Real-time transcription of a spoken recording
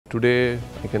Today,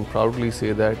 I can proudly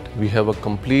say that we have a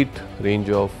complete range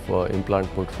of implant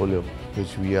portfolio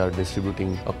which we are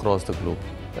distributing across the globe.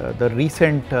 The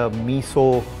recent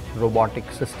MISO robotic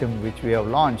system which we have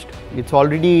launched, it's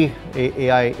already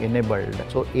AI enabled.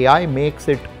 So AI makes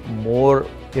it more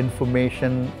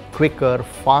information quicker,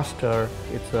 faster.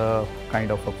 It's a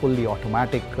kind of a fully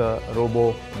automatic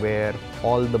robo where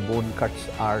all the bone cuts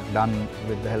are done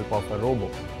with the help of a robo.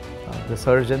 The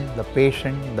surgeon, the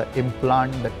patient, the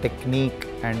implant, the technique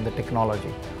and the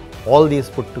technology, all these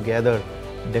put together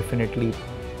definitely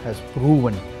has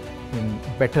proven in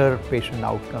better patient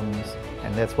outcomes,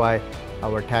 and that's why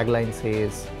our tagline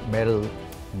says, Meril,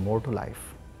 more to life.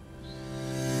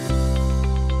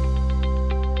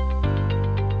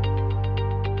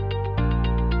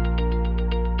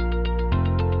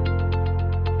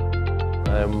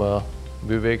 I am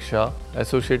Vivek Shah,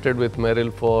 associated with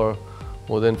Meril for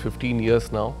more than 15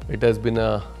 years now. It has been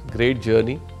a great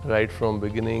journey right from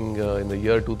beginning in the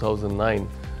year 2009.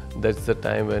 That's the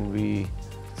time when we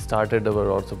started our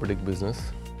orthopedic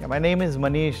business. My name is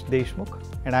Manish Deshmukh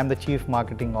and I'm the Chief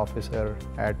Marketing Officer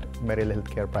at Meril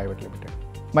Healthcare Private Limited.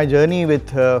 My journey with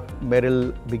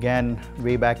Meril began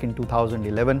way back in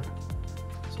 2011,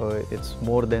 so it's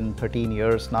more than 13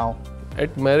 years now.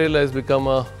 At Meril has become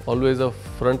always a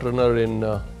front runner in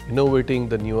innovating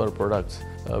the newer products.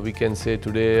 We can say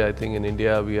today, I think in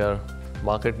India we are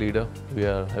market leader. We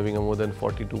are having a more than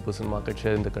 42% market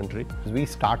share in the country. We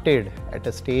started at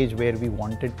a stage where we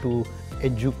wanted to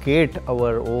educate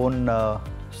our own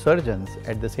surgeons,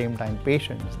 at the same time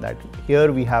patients, that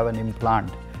here we have an implant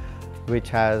which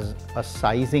has a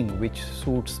sizing which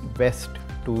suits best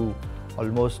to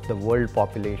almost the world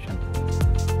population.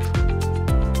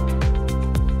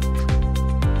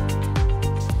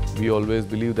 We always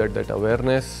believe that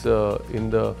awareness in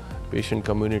the patient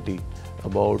community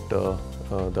about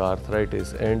the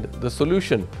arthritis and the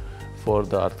solution for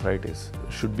the arthritis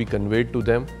should be conveyed to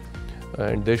them,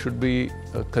 and they should be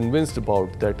convinced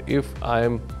about that if I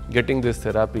am getting this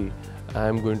therapy, I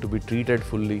am going to be treated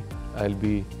fully, I'll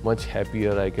be much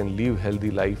happier, I can live healthy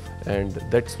life, and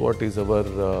that's what is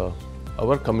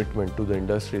our commitment to the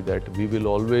industry, that we will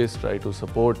always try to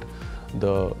support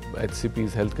the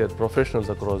HCPs, healthcare professionals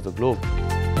across the globe.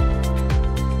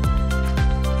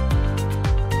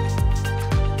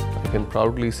 I can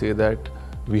proudly say that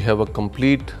we have a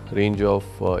complete range of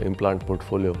implant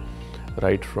portfolio,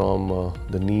 right from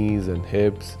the knees and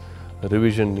hips,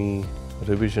 revision knee,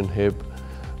 revision hip,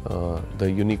 the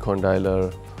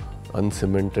unicondylar,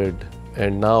 uncemented,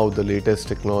 and now the latest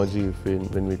technology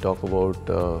when we talk about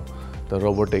the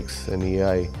robotics and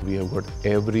AI, we have got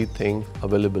everything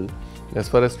available. As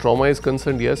far as trauma is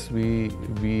concerned, yes,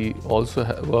 we also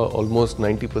have almost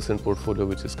 90% portfolio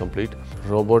which is complete.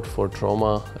 Robot for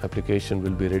trauma application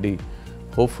will be ready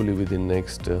hopefully within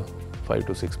next 5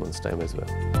 to 6 months time as well.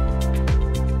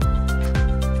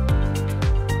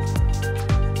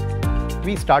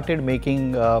 We started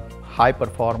making high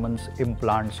performance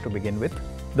implants to begin with.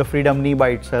 The Freedom Knee by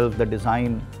itself, the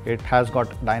design, it has got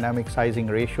dynamic sizing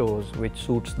ratios which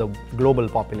suits the global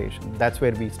population. That's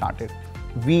where we started.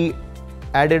 We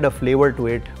added a flavor to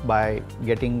it by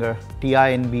getting a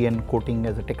TINBN coating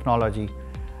as a technology.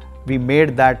 We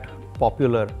made that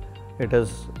popular. It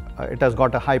has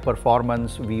got a high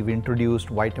performance. We've introduced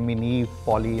vitamin E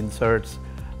poly inserts.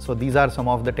 So these are some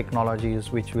of the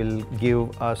technologies which will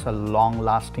give us a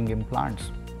long-lasting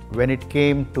implants. When it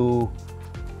came to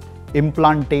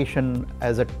implantation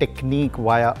as a technique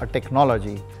via a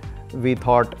technology, we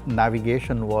thought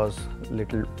navigation was a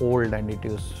little old and it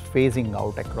is phasing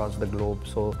out across the globe.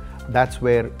 So that's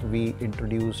where we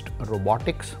introduced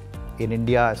robotics. In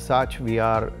India as such, we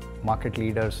are market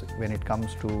leaders when it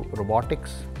comes to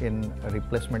robotics in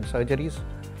replacement surgeries.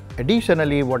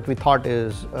 Additionally, what we thought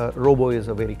is robo is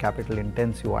a very capital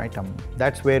intensive item.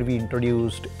 That's where we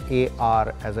introduced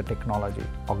AR as a technology.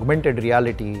 Augmented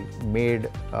reality made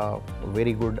a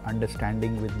very good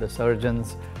understanding with the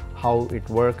surgeons how it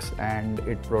works, and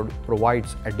it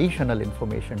provides additional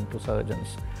information to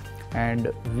surgeons.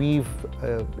 And we've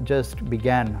just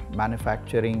began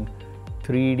manufacturing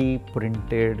 3D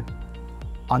printed,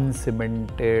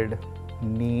 uncemented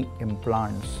knee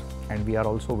implants, and we are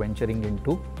also venturing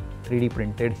into 3D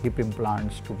printed hip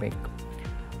implants to make.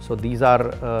 So these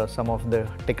are some of the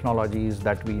technologies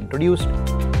that we introduced.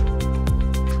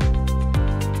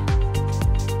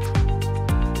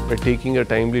 By taking a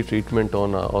timely treatment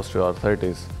on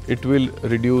osteoarthritis, it will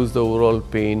reduce the overall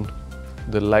pain,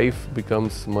 the life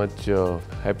becomes much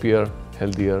happier,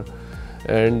 healthier,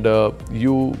 and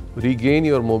you regain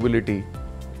your mobility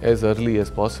as early as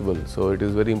possible. So it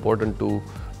is very important to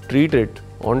treat it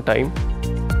on time.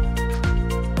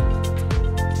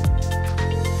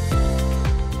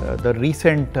 the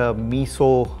recent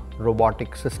MISO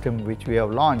robotic system which we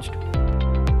have launched.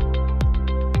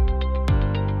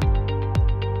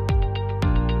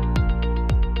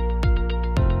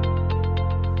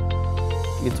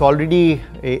 It's already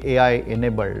AI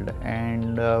enabled,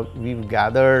 and we've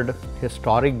gathered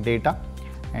historic data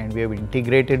and we have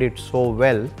integrated it so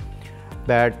well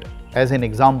that, as an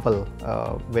example,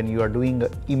 when you are doing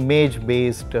image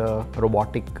based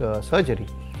robotic surgery,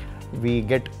 we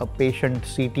get a patient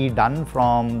CT done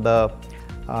from the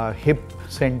hip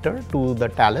center to the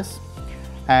talus,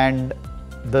 and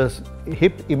the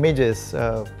hip images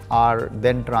are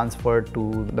then transferred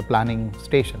to the planning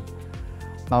station.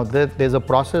 Now there's a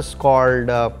process called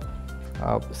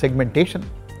segmentation.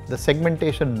 The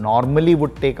segmentation normally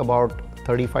would take about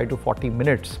 35 to 40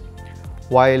 minutes,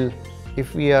 while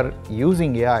if we are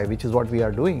using AI, which is what we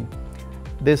are doing,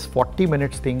 this 40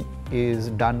 minutes thing is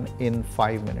done in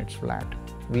 5 minutes flat.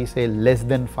 We say less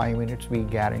than 5 minutes, we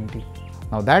guarantee.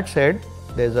 Now that said,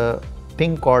 there's a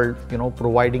thing called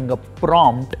providing a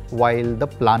prompt while the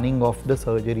planning of the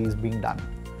surgery is being done.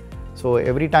 So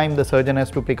every time the surgeon has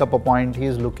to pick up a point, he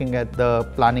is looking at the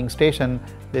planning station.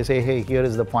 They say, hey, here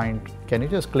is the point. Can you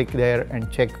just click there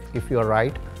and check if you are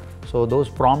right? So those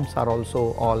prompts are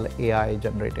also all AI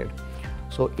generated.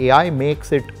 So AI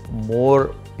makes it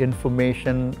more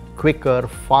information, quicker,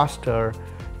 faster.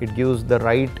 It gives the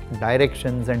right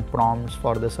directions and prompts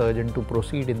for the surgeon to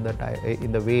proceed in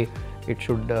the way it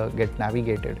should get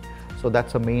navigated. So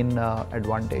that's a main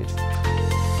advantage.